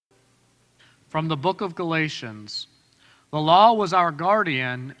From the book of Galatians. The law was our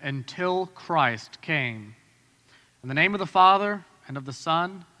guardian until Christ came. In the name of the Father, and of the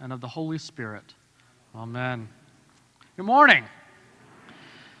Son, and of the Holy Spirit. Amen. Good morning.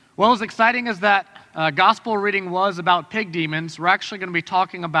 Well, as exciting as that gospel reading was about pig demons, we're actually going to be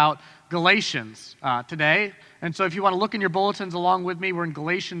talking about Galatians today. And so if you want to look in your bulletins along with me, we're in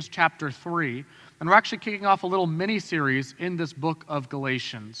Galatians chapter 3. And we're actually kicking off a little mini-series in this book of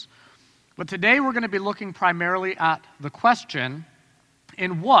Galatians. But today we're going to be looking primarily at the question,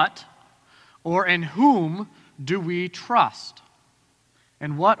 in what or in whom do we trust?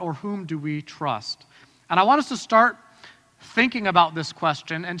 In what or whom do we trust? And I want us to start thinking about this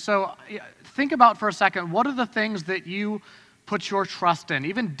question. And so think about for a second, what are the things that you put your trust in?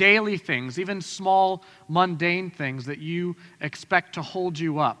 Even daily things, even small, mundane things that you expect to hold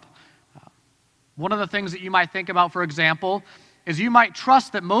you up. One of the things that you might think about, for example, is you might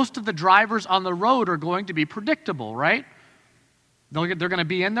trust that most of the drivers on the road are going to be predictable, right? They're going to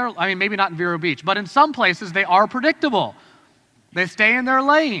be in there. I mean, maybe not in Vero Beach, but in some places they are predictable. They stay in their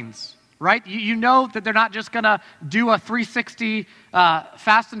lanes, right? You know that they're not just going to do a 360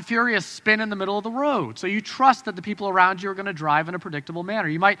 Fast and Furious spin in the middle of the road. So you trust that the people around you are going to drive in a predictable manner.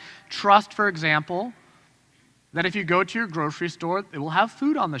 You might trust, for example, that if you go to your grocery store, it will have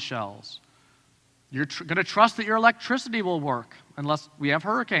food on the shelves. You're going to trust that your electricity will work, unless we have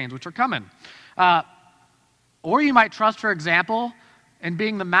hurricanes, which are coming. Or you might trust, for example, in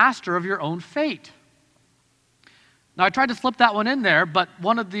being the master of your own fate. Now, I tried to slip that one in there, but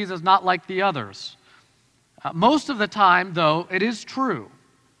one of these is not like the others. Most of the time, though, it is true.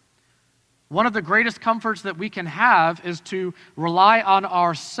 One of the greatest comforts that we can have is to rely on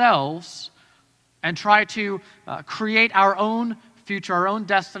ourselves and try to create our own future, our own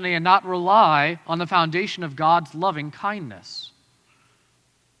destiny, and not rely on the foundation of God's loving kindness.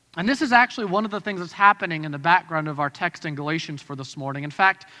 And this is actually one of the things that's happening in the background of our text in Galatians for this morning. In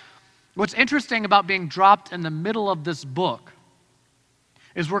fact, what's interesting about being dropped in the middle of this book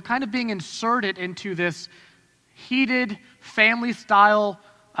is we're kind of being inserted into this heated family-style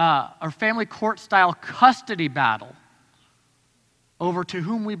or family court-style custody battle over to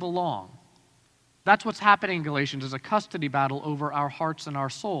whom we belong. That's what's happening in Galatians, is a custody battle over our hearts and our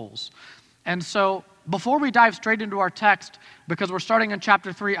souls. And so before we dive straight into our text, because we're starting in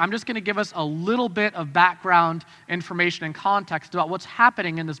chapter 3, I'm just going to give us a little bit of background information and context about what's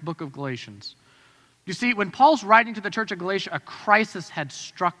happening in this book of Galatians. You see, when Paul's writing to the church of Galatia, a crisis had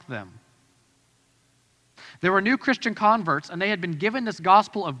struck them. There were new Christian converts, and they had been given this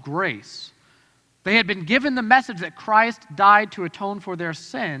gospel of grace. They had been given the message that Christ died to atone for their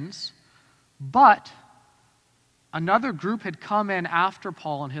sins, but another group had come in after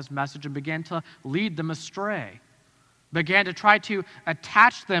Paul and his message and began to lead them astray, began to try to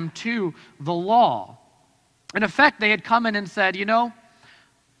attach them to the law. In effect, they had come in and said, you know,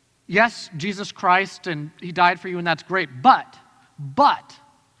 yes, Jesus Christ, and he died for you, and that's great, but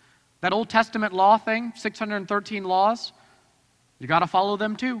that Old Testament law thing, 613 laws, you got to follow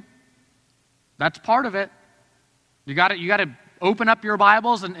them too. That's part of it. You got to open up your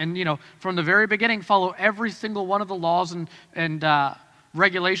Bibles and you know, from the very beginning, follow every single one of the laws and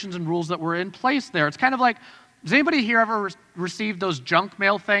regulations and rules that were in place there. It's kind of like, does anybody here ever receive those junk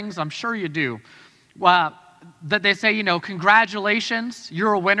mail things? I'm sure you do. That they say, you know, congratulations,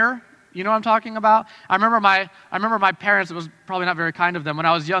 you're a winner. You know what I'm talking about? I remember my parents, it was probably not very kind of them, when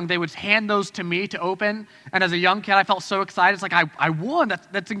I was young, they would hand those to me to open, and as a young kid, I felt so excited. It's like, I won,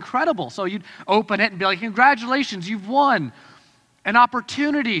 that's incredible. So you'd open it and be like, congratulations, you've won. An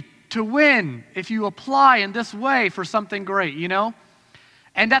opportunity to win if you apply in this way for something great, you know?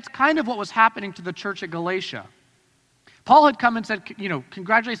 And that's kind of what was happening to the church at Galatia. Paul had come and said, you know,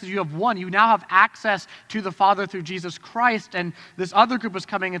 congratulations, you have won. You now have access to the Father through Jesus Christ. And this other group was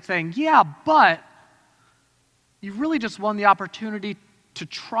coming and saying, yeah, but you really just won the opportunity to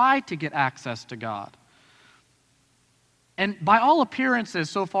try to get access to God. And by all appearances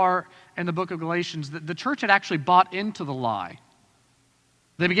so far in the book of Galatians, the church had actually bought into the lie.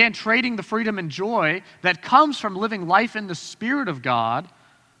 They began trading the freedom and joy that comes from living life in the Spirit of God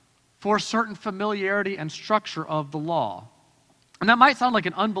for a certain familiarity and structure of the law. And that might sound like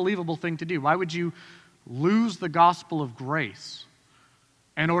an unbelievable thing to do. Why would you lose the gospel of grace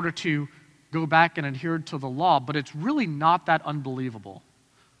in order to go back and adhere to the law? But it's really not that unbelievable.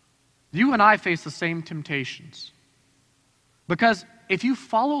 You and I face the same temptations. Because if you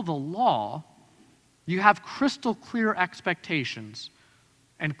follow the law, you have crystal clear expectations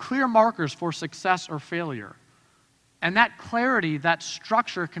and clear markers for success or failure. And that clarity, that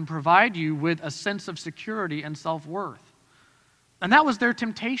structure can provide you with a sense of security and self-worth. And that was their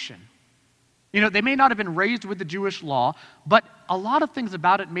temptation. They may not have been raised with the Jewish law, but a lot of things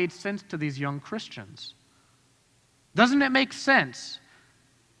about it made sense to these young Christians. Doesn't it make sense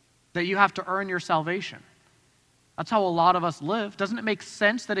that you have to earn your salvation? That's how a lot of us live. Doesn't it make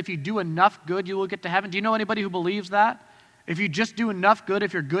sense that if you do enough good, you will get to heaven? Do you know anybody who believes that? If you just do enough good,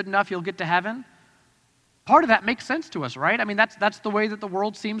 if you're good enough, you'll get to heaven? Part of that makes sense to us, right? I mean, that's the way that the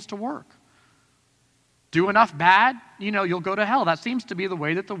world seems to work. Do enough bad, you'll go to hell. That seems to be the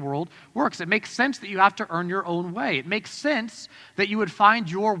way that the world works. It makes sense that you have to earn your own way. It makes sense that you would find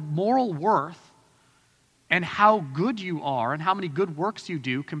your moral worth and how good you are and how many good works you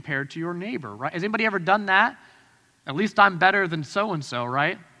do compared to your neighbor, right? Has anybody ever done that? At least I'm better than so-and-so,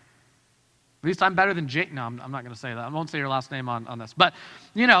 right? At least I'm better than Jake. No, I'm not going to say that. I won't say your last name on this. But,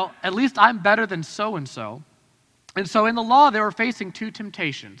 at least I'm better than so-and-so. And so in the law, they were facing two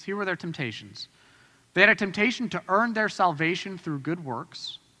temptations. Here were their temptations. They had a temptation to earn their salvation through good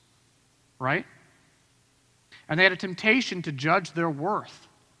works, right? And they had a temptation to judge their worth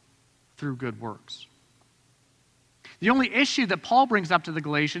through good works. The only issue that Paul brings up to the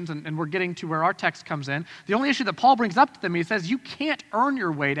Galatians, and we're getting to where our text comes in, the only issue that Paul brings up to them, he says, you can't earn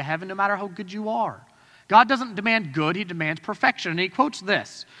your way to heaven no matter how good you are. God doesn't demand good, he demands perfection. And he quotes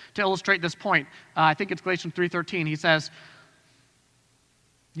this to illustrate this point. I think it's Galatians 3:13. He says,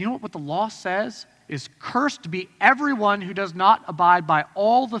 you know what the law says is, cursed be everyone who does not abide by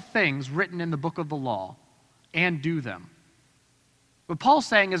all the things written in the book of the law and do them. What Paul's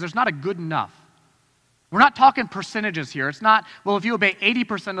saying is there's not a good enough. We're not talking percentages here. It's not, well, if you obey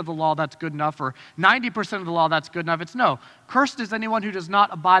 80% of the law, that's good enough, or 90% of the law, that's good enough. It's no. Cursed is anyone who does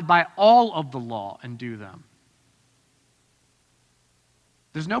not abide by all of the law and do them.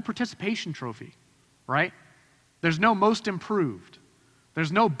 There's no participation trophy, right? There's no most improved.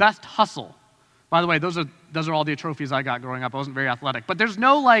 There's no best hustle. By the way, those are all the trophies I got growing up. I wasn't very athletic. But there's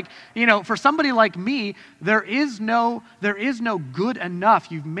no for somebody like me, there is no good enough.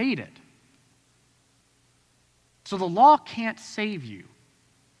 You've made it. So the law can't save you.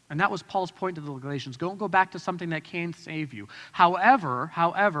 And that was Paul's point to the Galatians. Don't go back to something that can save you. However,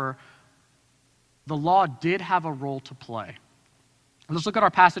 the law did have a role to play. Let's look at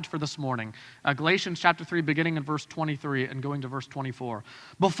our passage for this morning. Galatians chapter 3, beginning in verse 23 and going to verse 24.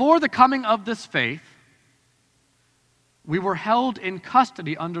 Before the coming of this faith, we were held in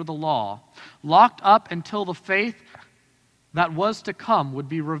custody under the law, locked up until the faith that was to come would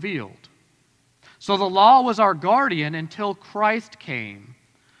be revealed. So the law was our guardian until Christ came,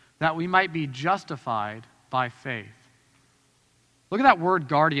 that we might be justified by faith. Look at that word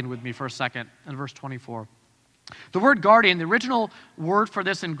guardian with me for a second in verse 24. The word guardian, the original word for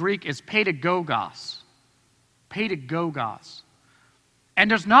this in Greek is pedagogos. Pedagogos.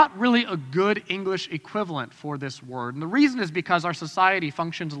 And there's not really a good English equivalent for this word. And the reason is because our society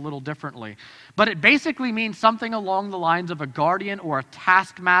functions a little differently. But it basically means something along the lines of a guardian or a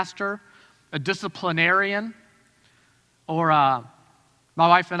taskmaster, a disciplinarian, or my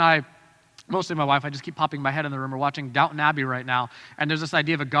wife and I, mostly my wife, I just keep popping my head in the room. We're watching Downton Abbey right now, and there's this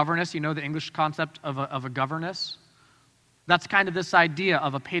idea of a governess. You know the English concept of a governess? That's kind of this idea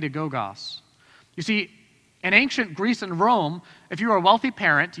of a pedagogos. You see, in ancient Greece and Rome, if you were a wealthy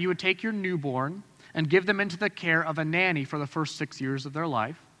parent, you would take your newborn and give them into the care of a nanny for the first 6 years of their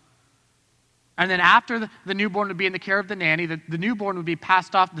life. And then after the newborn would be in the care of the nanny, the newborn would be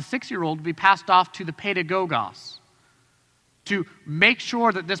passed off, the 6-year-old would be passed off to the pedagogos to make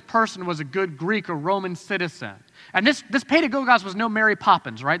sure that this person was a good Greek or Roman citizen. And this pedagogos was no Mary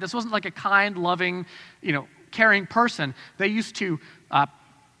Poppins, right? This wasn't like a kind, loving, caring person. They used to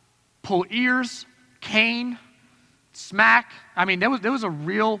pull ears, cane, smack. I mean, there was a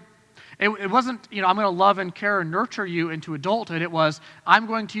real... It wasn't, I'm going to love and care and nurture you into adulthood. It was, I'm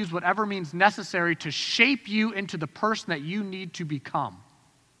going to use whatever means necessary to shape you into the person that you need to become.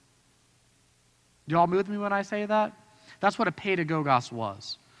 Do you all move with me when I say that? That's what a pedagogos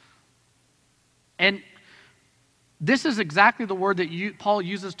was. And this is exactly the word that Paul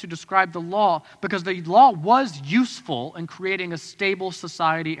uses to describe the law, because the law was useful in creating a stable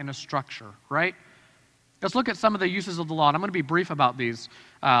society and a structure, right? Let's look at some of the uses of the law, and I'm going to be brief about these.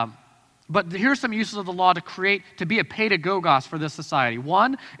 But here's some uses of the law to be a pedagogos for this society.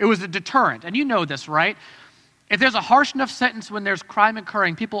 One, it was a deterrent. And you know this, right? If there's a harsh enough sentence when there's crime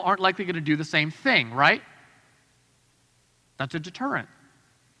occurring, people aren't likely going to do the same thing, right? That's a deterrent.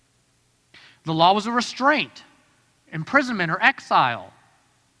 The law was a restraint, imprisonment or exile.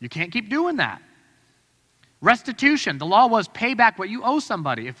 You can't keep doing that. Restitution. The law was pay back what you owe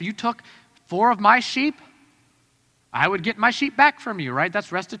somebody. If you took 4 of my sheep, I would get my sheep back from you, right?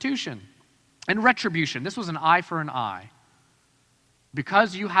 That's restitution. And retribution. This was an eye for an eye.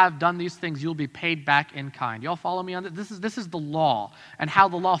 Because you have done these things, you'll be paid back in kind. Y'all follow me on this? This is the law, and how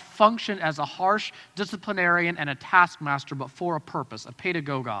the law functioned as a harsh disciplinarian and a taskmaster, but for a purpose, a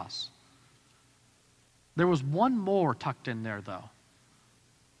pedagogos. There was one more tucked in there, though.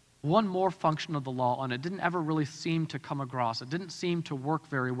 One more function of the law, and it didn't ever really seem to come across. It didn't seem to work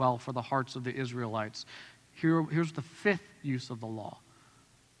very well for the hearts of the Israelites. Here's the fifth use of the law: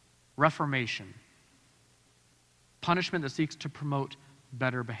 reformation. Punishment that seeks to promote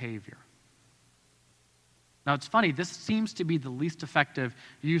better behavior. Now, it's funny, this seems to be the least effective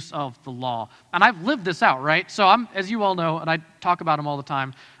use of the law. And I've lived this out, right? So as you all know, and I talk about them all the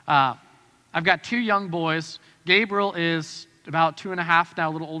time, I've got 2 young boys. Gabriel is about 2.5 now,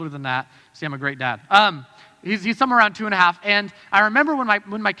 a little older than that. See, I'm a great dad. He's somewhere around 2.5. And I remember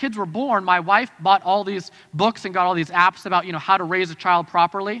when my kids were born, my wife bought all these books and got all these apps about, how to raise a child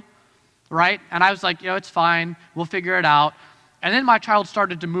properly. Right? And I was like, it's fine. We'll figure it out. And then my child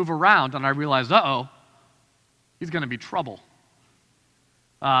started to move around, and I realized, he's going to be trouble.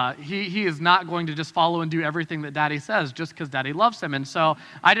 He is not going to just follow and do everything that Daddy says just because Daddy loves him. And so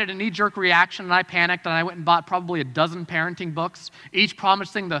I did a knee-jerk reaction, and I panicked, and I went and bought probably a dozen parenting books, each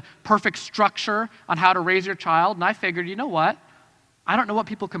promising the perfect structure on how to raise your child. And I figured, you know what? I don't know what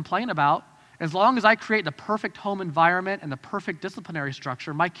people complain about. As long as I create the perfect home environment and the perfect disciplinary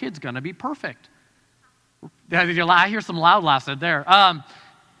structure, my kid's going to be perfect. I hear some loud laughs there. And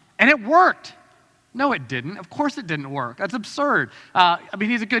it worked. No, it didn't. Of course it didn't work. That's absurd.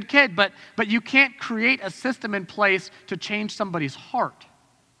 He's a good kid, but you can't create a system in place to change somebody's heart.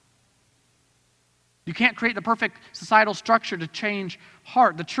 You can't create the perfect societal structure to change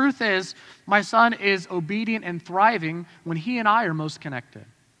heart. The truth is, my son is obedient and thriving when he and I are most connected.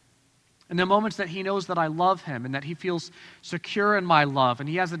 In the moments that he knows that I love him and that he feels secure in my love and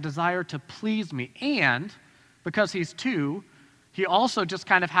he has a desire to please me. And because he's 2, he also just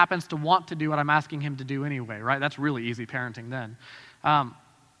kind of happens to want to do what I'm asking him to do anyway, right? That's really easy parenting then.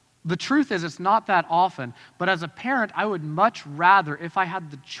 The truth is, it's not that often, but as a parent, I would much rather, if I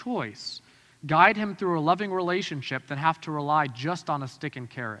had the choice, guide him through a loving relationship than have to rely just on a stick and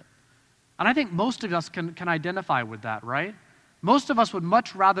carrot. And I think most of us can identify with that, right? Most of us would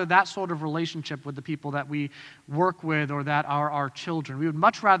much rather that sort of relationship with the people that we work with or that are our children. We would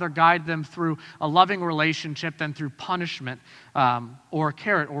much rather guide them through a loving relationship than through punishment or a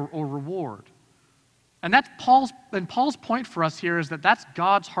carrot or reward. And that's Paul's point for us here is that that's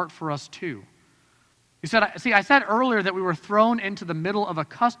God's heart for us too. I said earlier that we were thrown into the middle of a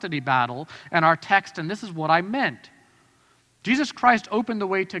custody battle in our text, and this is what I meant. Jesus Christ opened the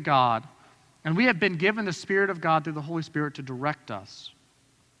way to God, and we have been given the Spirit of God through the Holy Spirit to direct us.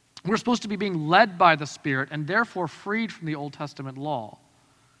 We're supposed to be being led by the Spirit and therefore freed from the Old Testament law.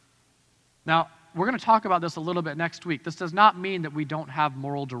 Now, we're going to talk about this a little bit next week. This does not mean that we don't have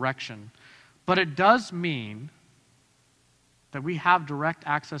moral direction, but it does mean that we have direct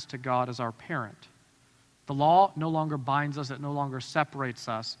access to God as our parent. The law no longer binds us, it no longer separates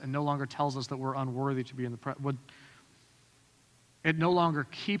us, and no longer tells us that we're unworthy to be in the presence. It no longer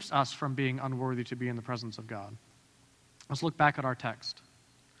keeps us from being unworthy to be in the presence of God. Let's look back at our text.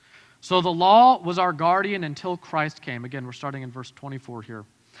 So the law was our guardian until Christ came. Again, we're starting in verse 24 here.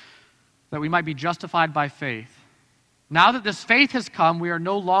 That we might be justified by faith. Now that this faith has come, we are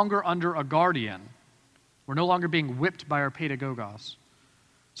no longer under a guardian. We're no longer being whipped by our pedagogos.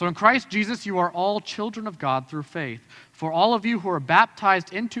 So in Christ Jesus, you are all children of God through faith. For all of you who are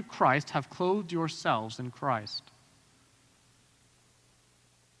baptized into Christ have clothed yourselves in Christ.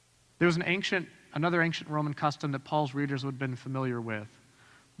 There was another ancient Roman custom that Paul's readers would have been familiar with.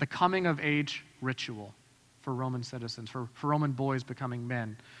 The coming of age ritual for Roman citizens, for Roman boys becoming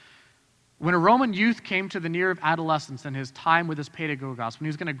men. When a Roman youth came to the near of adolescence in his time with his pedagogos, when he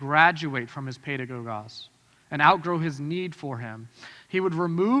was going to graduate from his pedagogos and outgrow his need for him, he would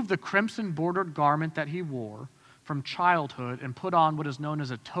remove the crimson bordered garment that he wore from childhood and put on what is known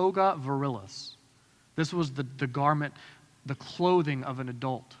as a toga virilis. This was the garment, the clothing of an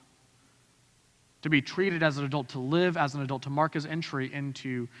adult. To be treated as an adult, to live as an adult, to mark his entry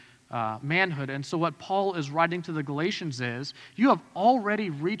into manhood. And so what Paul is writing to the Galatians is, you have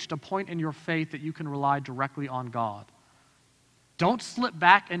already reached a point in your faith that you can rely directly on God. Don't slip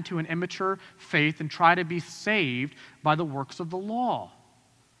back into an immature faith and try to be saved by the works of the law.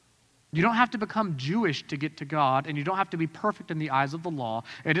 You don't have to become Jewish to get to God, and you don't have to be perfect in the eyes of the law.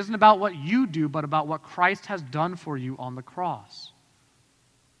 It isn't about what you do, but about what Christ has done for you on the cross.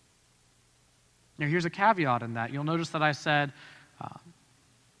 Now, here's a caveat in that. You'll notice that I said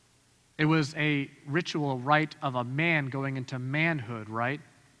it was a ritual rite of a man going into manhood, right?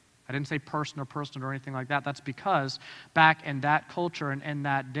 I didn't say person or anything like that. That's because back in that culture and in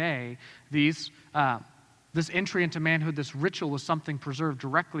that day, this entry into manhood, this ritual was something preserved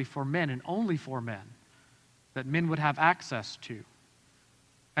directly for men and only for men, that men would have access to.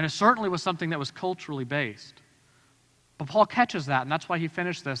 And it certainly was something that was culturally based. But Paul catches that, and that's why he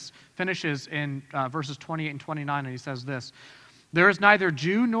finishes in verses 28 and 29, and he says this: "There is neither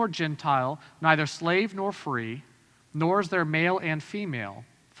Jew nor Gentile, neither slave nor free, nor is there male and female,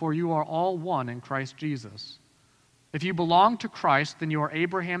 for you are all one in Christ Jesus. If you belong to Christ, then you are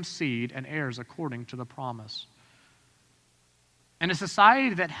Abraham's seed and heirs according to the promise." In a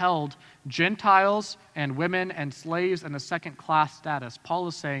society that held Gentiles and women and slaves in a second-class status, Paul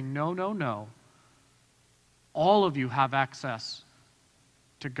is saying, no, no, no. All of you have access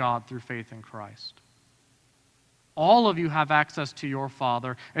to God through faith in Christ. All of you have access to your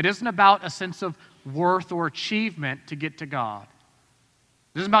Father. It isn't about a sense of worth or achievement to get to God.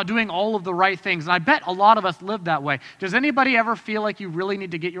 It isn't about doing all of the right things. And I bet a lot of us live that way. Does anybody ever feel like you really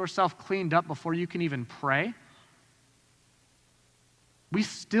need to get yourself cleaned up before you can even pray? We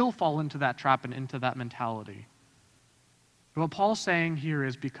still fall into that trap and into that mentality. But what Paul's saying here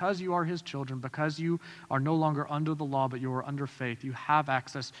is, because you are his children, because you are no longer under the law, but you are under faith, you have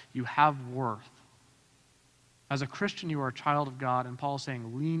access, you have worth. As a Christian, you are a child of God, and Paul's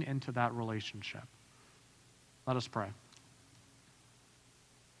saying, lean into that relationship. Let us pray.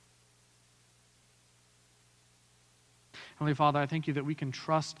 Heavenly Father, I thank you that we can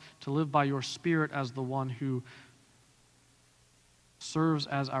trust to live by your Spirit as the one who serves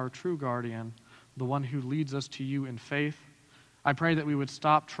as our true guardian, the one who leads us to you in faith. I pray that we would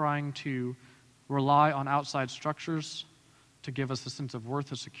stop trying to rely on outside structures to give us a sense of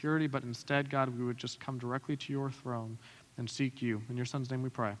worth or security, but instead, God, we would just come directly to your throne and seek you. In your Son's name we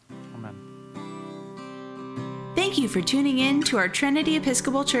pray. Amen. Thank you for tuning in to our Trinity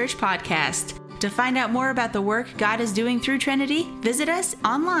Episcopal Church podcast. To find out more about the work God is doing through Trinity, visit us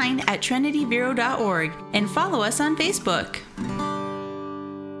online at trinityburo.org and follow us on Facebook.